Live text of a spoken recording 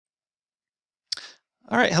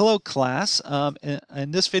All right, hello class.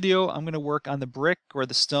 In this video, I'm going to work on the brick or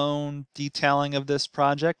the stone detailing of this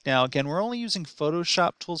project. Now, again, we're only using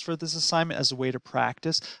Photoshop tools for this assignment as a way to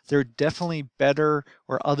practice. There are definitely better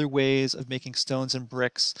or other ways of making stones and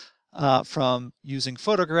bricks, from using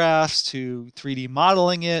photographs to 3D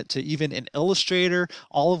modeling it to even in Illustrator,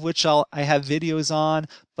 all of which I have videos on.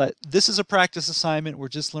 But this is a practice assignment. We're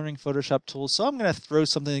just learning Photoshop tools. So I'm going to throw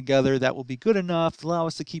something together that will be good enough to allow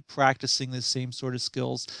us to keep practicing the same sort of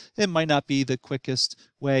skills. It might not be the quickest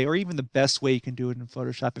way or even the best way you can do it in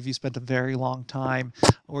Photoshop if you spent a very long time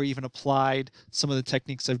or even applied some of the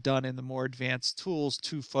techniques I've done in the more advanced tools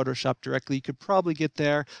to Photoshop directly. You could probably get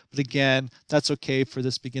there, but again, that's okay for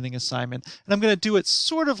this beginning assignment. And I'm going to do it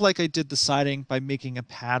sort of like I did the siding by making a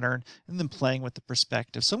pattern and then playing with the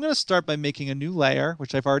perspective. So I'm going to start by making a new layer,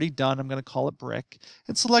 which I've already done. I'm going to call it brick,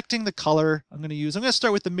 and selecting the color I'm going to use. I'm going to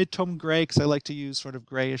start with the mid-tone gray because I like to use sort of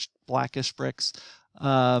grayish, blackish bricks.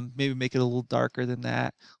 Maybe make it a little darker than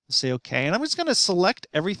that. We'll say okay. And I'm just going to select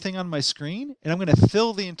everything on my screen, and I'm going to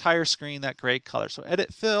fill the entire screen that gray color. So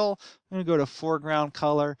edit fill. I'm going to go to foreground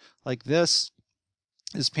color like this.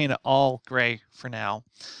 Just paint it all gray for now.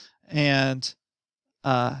 And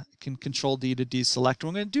can Control D to deselect. What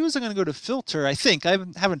I'm going to do is I'm going to go to filter. I think I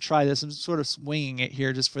haven't tried this. I'm sort of winging it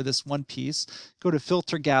here just for this one piece. Go to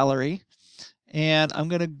filter gallery, and I'm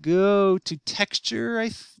going to go to texture. I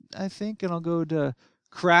think, and I'll go to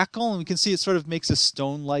crackle, and we can see it sort of makes a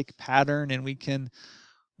stone-like pattern, and we can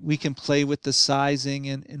play with the sizing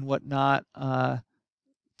and whatnot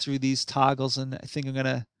through these toggles. And I think I'm going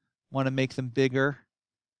to want to make them bigger,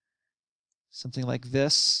 something like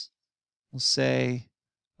this. We'll say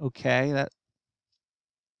okay. That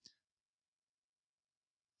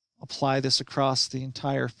apply this across the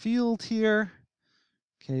entire field here.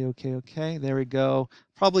 Okay. There we go.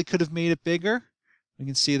 Probably could have made it bigger. We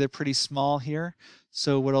can see they're pretty small here.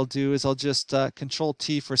 So what I'll do is I'll just Control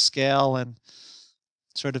T for scale and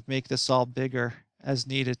sort of make this all bigger as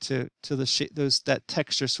needed to the shape. That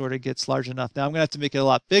texture sort of gets large enough. Now I'm gonna have to make it a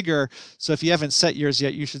lot bigger. So if you haven't set yours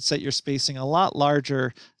yet, you should set your spacing a lot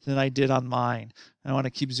larger than I did on mine. I want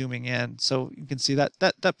to keep zooming in so you can see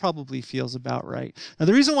that probably feels about right. Now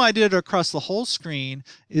the reason why I did it across the whole screen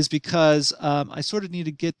is because I sort of need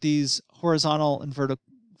to get these horizontal and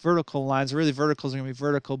vertical lines. Really, verticals are going to be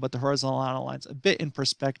vertical, but the horizontal lines a bit in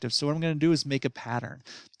perspective. So what I'm going to do is make a pattern.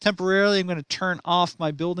 Temporarily, I'm going to turn off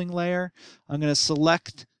my building layer. I'm going to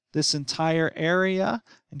select this entire area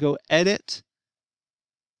and go Edit,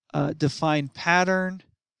 Define Pattern,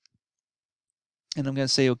 and I'm going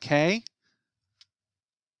to say OK.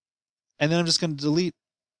 And then I'm just going to delete.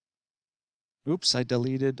 Oops, I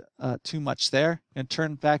deleted too much there. I'm going to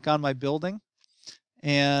turn back on my building.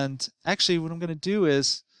 And actually, what I'm going to do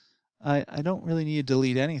is I don't really need to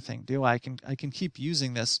delete anything, do I? I can keep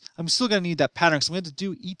using this. I'm still going to need that pattern, so I'm going to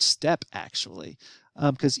do each step actually,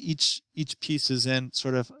 because each piece is in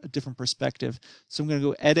sort of a different perspective. So I'm going to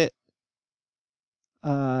go Edit,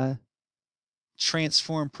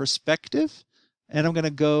 Transform Perspective, and I'm going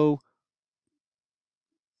to go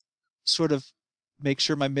sort of make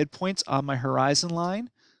sure my midpoint's on my horizon line.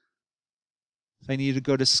 If I need to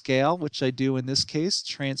go to scale, which I do in this case,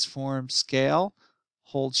 transform scale,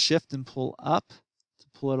 hold shift and pull up to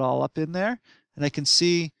pull it all up in there. And I can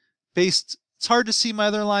see it's hard to see my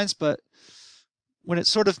other lines, but when it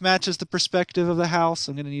sort of matches the perspective of the house,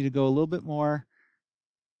 I'm going to need to go a little bit more.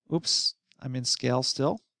 Oops, I'm in scale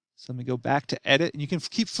still. So let me go back to edit, and you can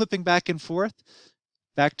keep flipping back and forth,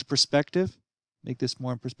 back to perspective, make this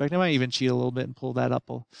more in perspective. I might even cheat a little bit and pull that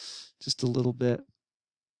up just a little bit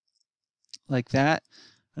like that.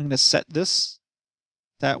 I'm going to set this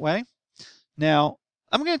that way. Now,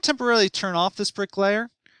 I'm going to temporarily turn off this brick layer.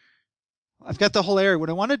 I've got the whole area. What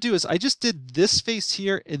I want to do is I just did this face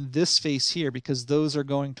here and this face here because those are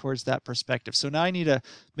going towards that perspective. So now I need to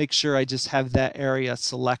make sure I just have that area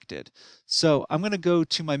selected. So I'm going to go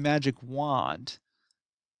to my magic wand,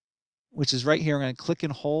 which is right here. I'm going to click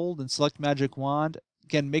and hold and select magic wand.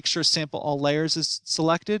 Again, make sure sample all layers is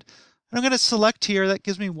selected. And I'm going to select here. That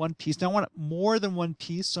gives me one piece. Now I want more than one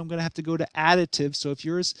piece, so I'm going to have to go to additive. So if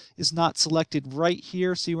yours is not selected right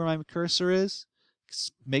here, see where my cursor is?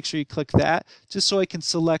 Make sure you click that, just so I can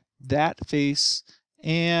select that face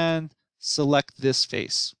and select this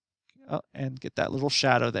face. Oh, and get that little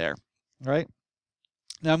shadow there. All right.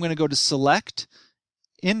 Now I'm going to go to select,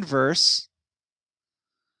 inverse,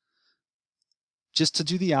 just to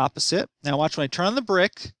do the opposite. Now watch, when I turn on the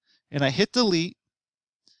brick and I hit delete,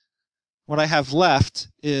 what I have left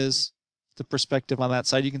is the perspective on that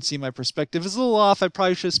side. You can see my perspective is a little off. I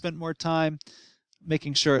probably should have spent more time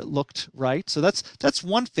making sure it looked right. So that's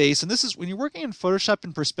one face, and this is when you're working in Photoshop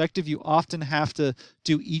in perspective, you often have to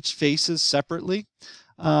do each faces separately.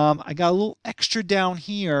 I got a little extra down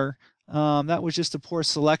here. That was just a poor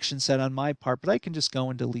selection set on my part, but I can just go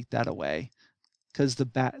and delete that away because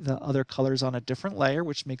the other color's on a different layer,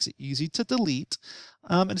 which makes it easy to delete.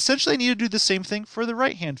 And essentially I need to do the same thing for the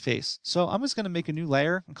right-hand face. So I'm just going to make a new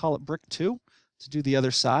layer and call it Brick 2 to do the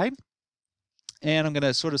other side. And I'm going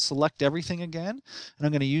to sort of select everything again. And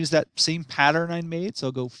I'm going to use that same pattern I made. So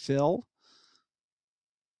I'll go Fill,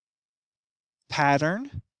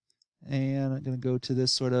 Pattern, and I'm going to go to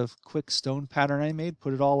this sort of quick stone pattern I made,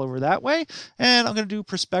 put it all over that way. And I'm going to do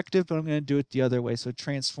perspective, but I'm going to do it the other way. So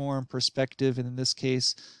transform, perspective, and in this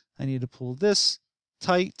case, I need to pull this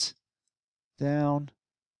tight down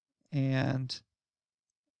and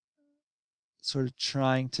sort of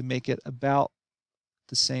trying to make it about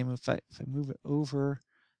the same. If I move it over,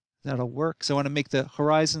 that'll work. So I want to make the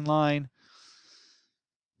horizon line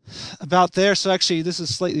about there. So actually this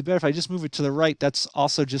is slightly better. If I just move it to the right, that's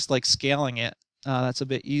also just like scaling it. That's a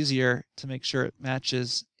bit easier to make sure it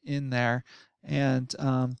matches in there. And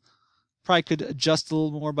probably could adjust a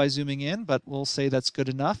little more by zooming in, but we'll say that's good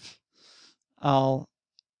enough. I'll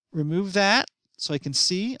remove that so I can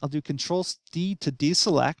see. I'll do Control-D to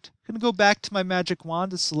deselect. I'm going to go back to my magic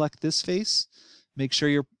wand to select this face. Make sure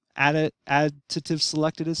your additive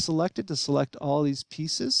selected is selected to select all these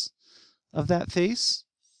pieces of that face.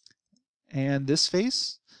 And this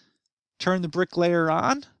face. Turn the brick layer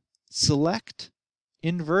on, select,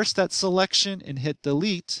 inverse that selection, and hit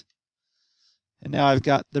delete. And now I've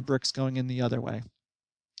got the bricks going in the other way.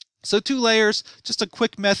 So 2 layers, just a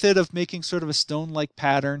quick method of making sort of a stone-like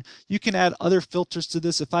pattern. You can add other filters to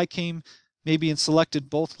this. If I came maybe and selected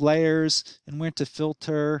both layers and went to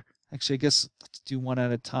filter, actually I guess let's do one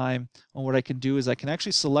at a time. And what I can do is I can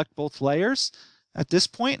actually select both layers at this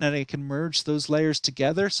point, and I can merge those layers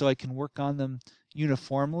together so I can work on them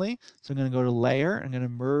uniformly. So I'm going to go to Layer. I'm going to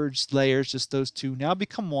merge layers, just those 2 now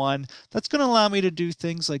become one. That's going to allow me to do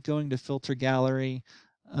things like going to Filter Gallery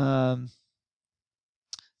and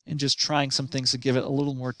just trying some things to give it a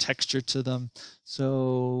little more texture to them.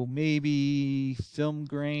 So maybe film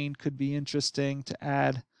grain could be interesting to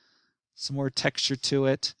add some more texture to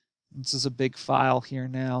it. This is a big file here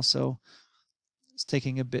now, so it's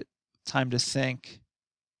taking a bit time to think.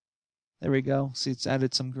 There we go. See, it's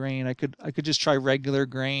added some grain. I could just try regular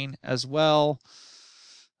grain as well.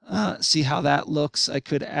 See how that looks. I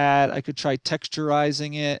could try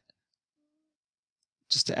texturizing it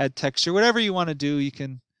just to add texture. Whatever you want to do, you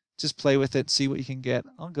can just play with it, see what you can get.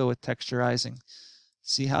 I'll go with texturizing.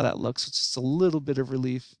 See how that looks. It's just a little bit of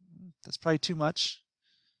relief. That's probably too much.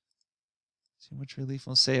 Too much relief.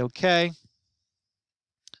 We'll say okay.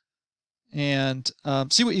 And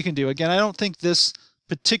see what you can do. Again, I don't think this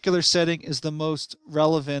particular setting is the most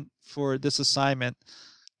relevant for this assignment,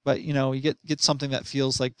 but you know, you get something that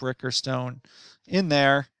feels like brick or stone in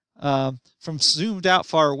there. From zoomed out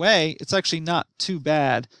far away, it's actually not too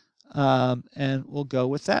bad, and we'll go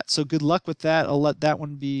with that. So good luck with that. I'll let that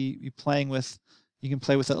one be playing with. You can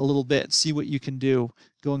play with it a little bit, see what you can do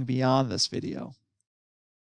going beyond this video.